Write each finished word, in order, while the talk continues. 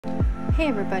Hey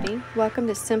everybody, welcome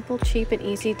to Simple, Cheap, and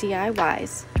Easy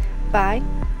DIYs by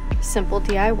Simple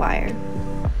DIYer.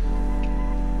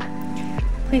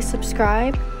 Please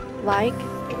subscribe, like,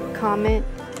 comment,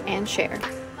 and share.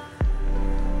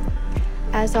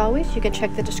 As always, you can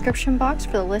check the description box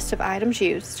for the list of items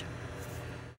used.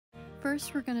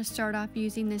 First, we're going to start off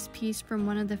using this piece from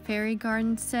one of the fairy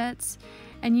garden sets,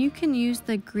 and you can use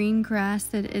the green grass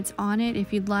that it's on it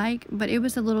if you'd like, but it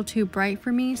was a little too bright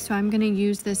for me, so I'm going to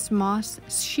use this moss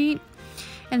sheet,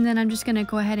 and then I'm just going to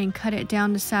go ahead and cut it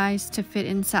down to size to fit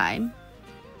inside.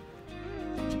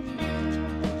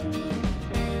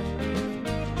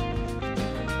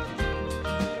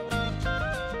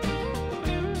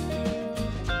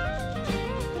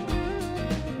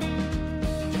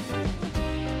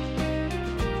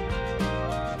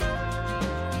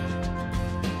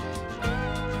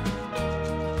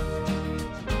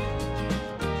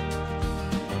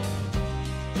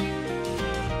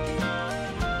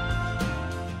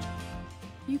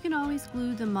 You can always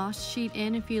glue the moss sheet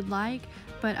in if you'd like,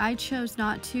 but I chose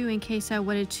not to in case I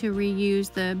wanted to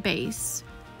reuse the base.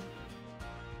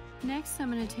 Next,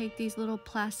 I'm going to take these little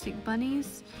plastic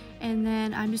bunnies and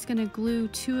then I'm just going to glue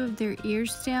 2 of their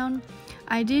ears down.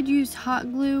 I did use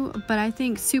hot glue, but I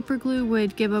think super glue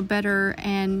would give a better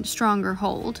and stronger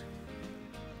hold.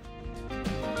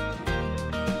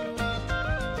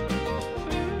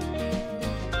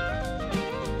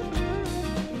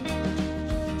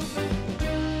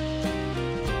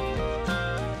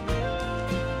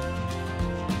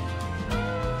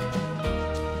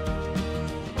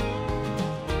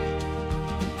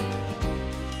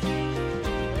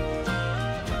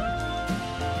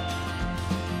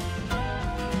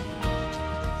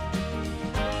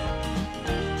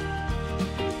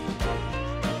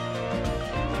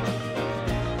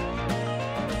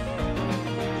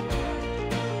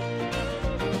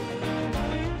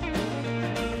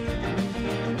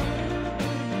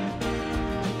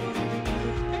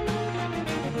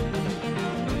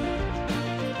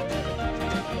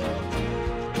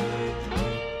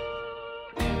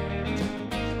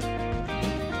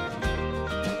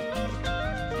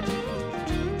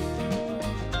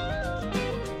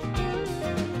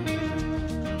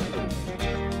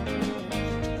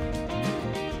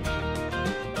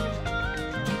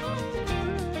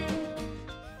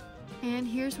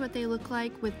 Here's what they look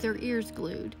like with their ears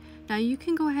glued. Now you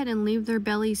can go ahead and leave their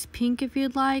bellies pink if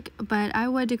you'd like, but I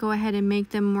wanted to go ahead and make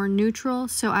them more neutral,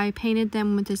 so I painted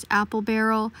them with this apple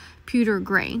barrel pewter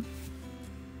gray.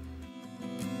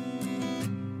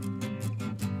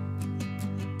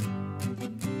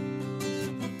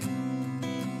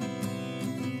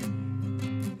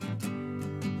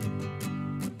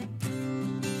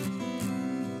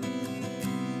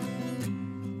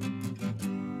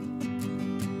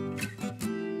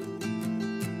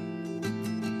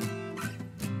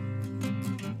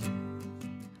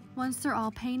 Once they're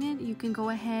all painted, you can go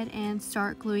ahead and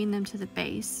start gluing them to the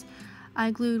base. I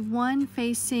glued one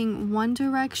facing one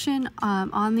direction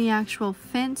on the actual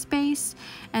fence base,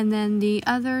 and then the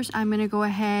others I'm going to go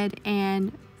ahead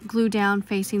and glue down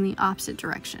facing the opposite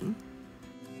direction.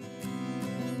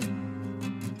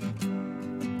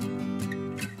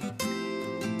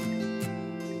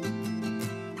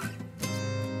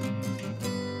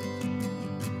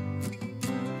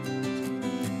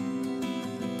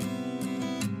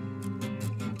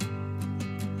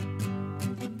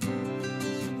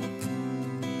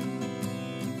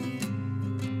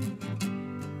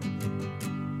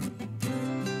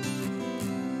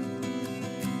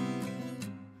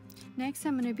 Next,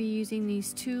 I'm going to be using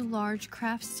these 2 large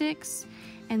craft sticks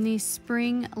and these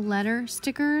spring letter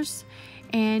stickers,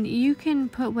 and you can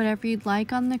put whatever you'd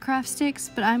like on the craft sticks,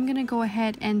 but I'm going to go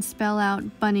ahead and spell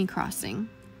out bunny crossing.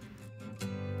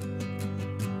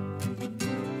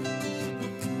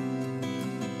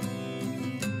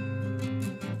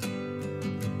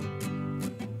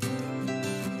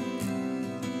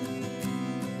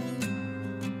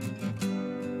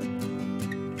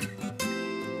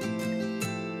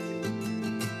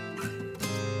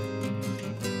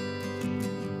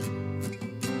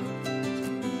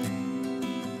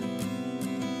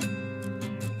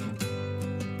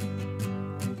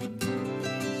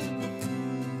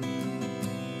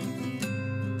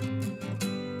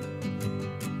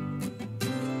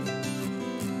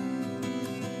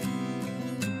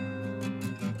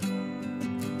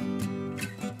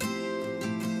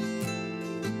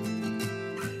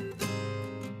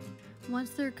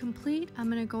 Once they're complete,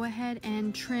 I'm going to go ahead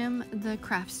and trim the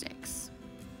craft sticks.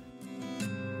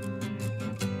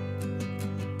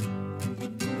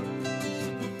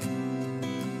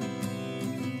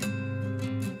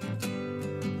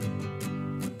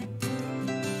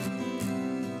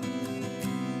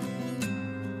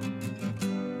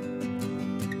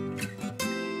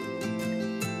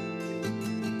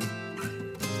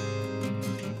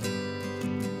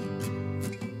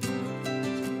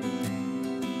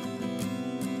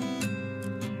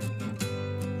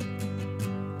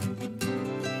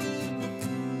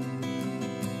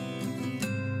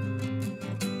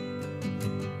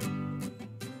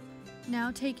 Now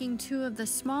taking 2 of the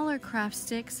smaller craft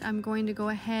sticks, I'm going to go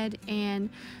ahead and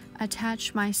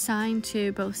attach my sign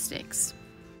to both sticks.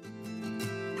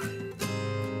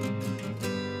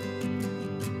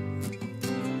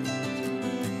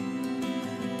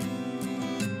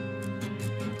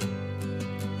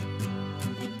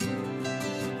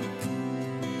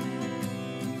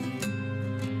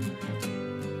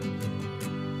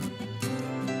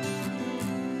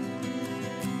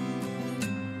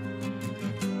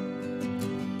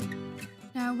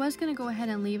 I was going to go ahead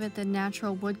and leave it the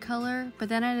natural wood color, but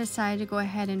then I decided to go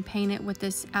ahead and paint it with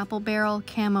this apple barrel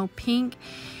camo pink.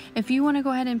 If you want to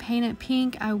go ahead and paint it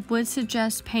pink, I would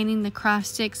suggest painting the craft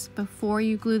sticks before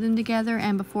you glue them together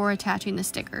and before attaching the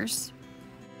stickers.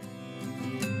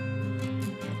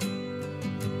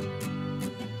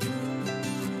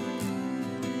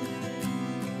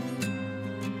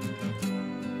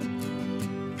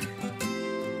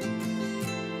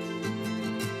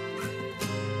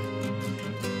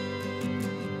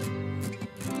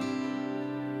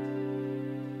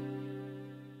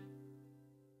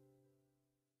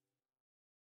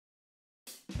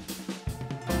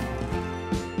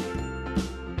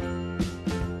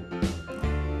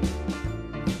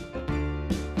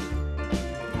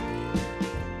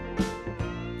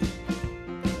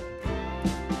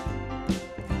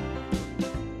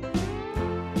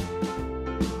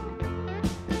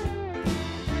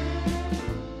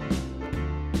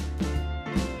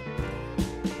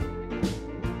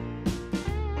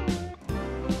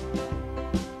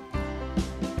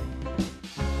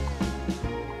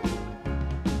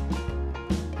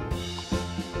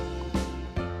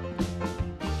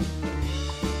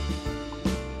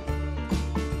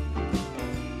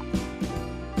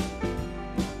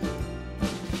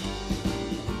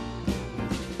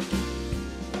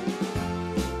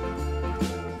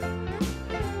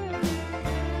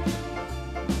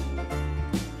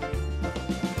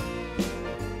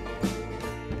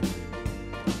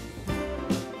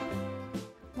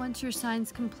 Once your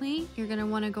sign's complete, you're going to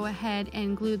want to go ahead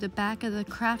and glue the back of the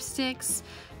craft sticks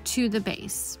to the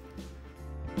base.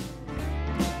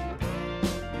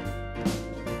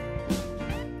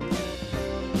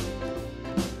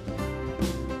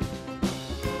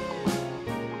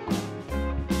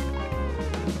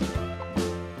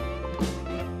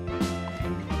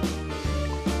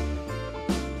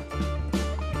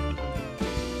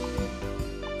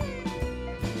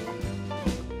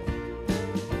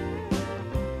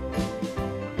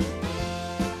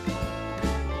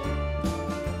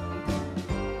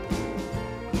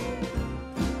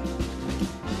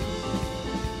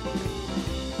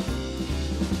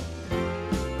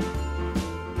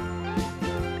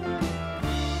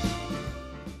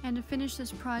 To finish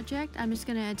this project, I'm just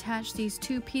going to attach these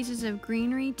 2 pieces of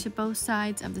greenery to both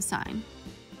sides of the sign.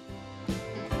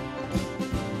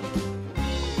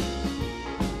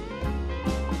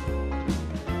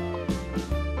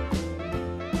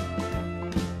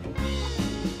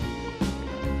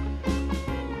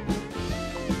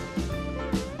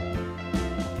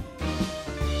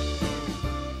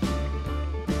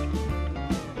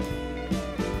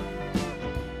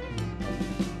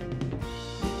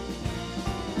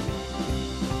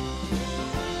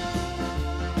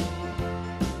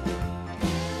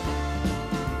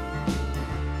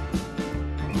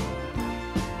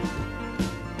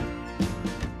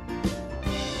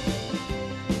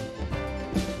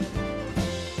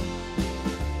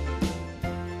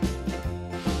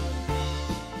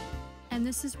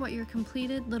 This is what your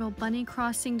completed little bunny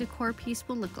crossing decor piece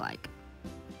will look like.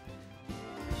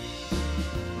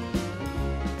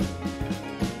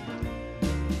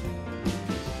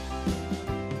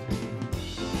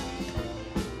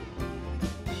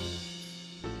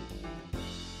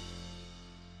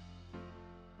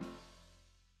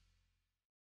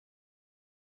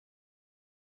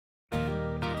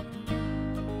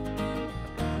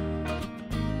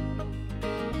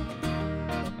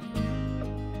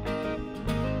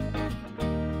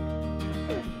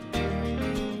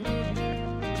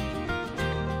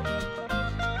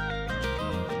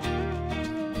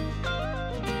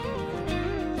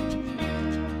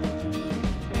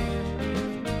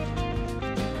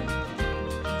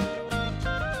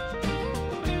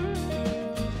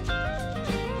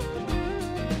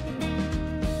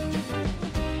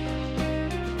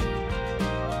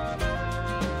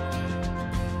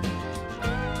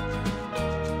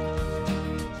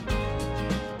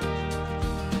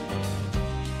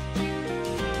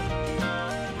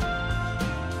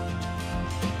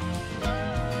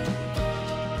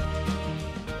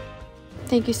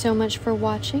 Thank you so much for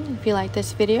watching. If you like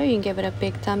this video, you can give it a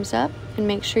big thumbs up and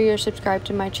make sure you're subscribed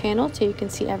to my channel so you can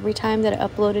see every time that I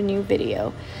upload a new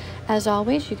video. As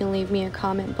always, you can leave me a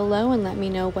comment below and let me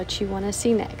know what you want to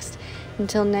see next.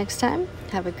 Until next time,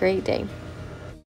 have a great day.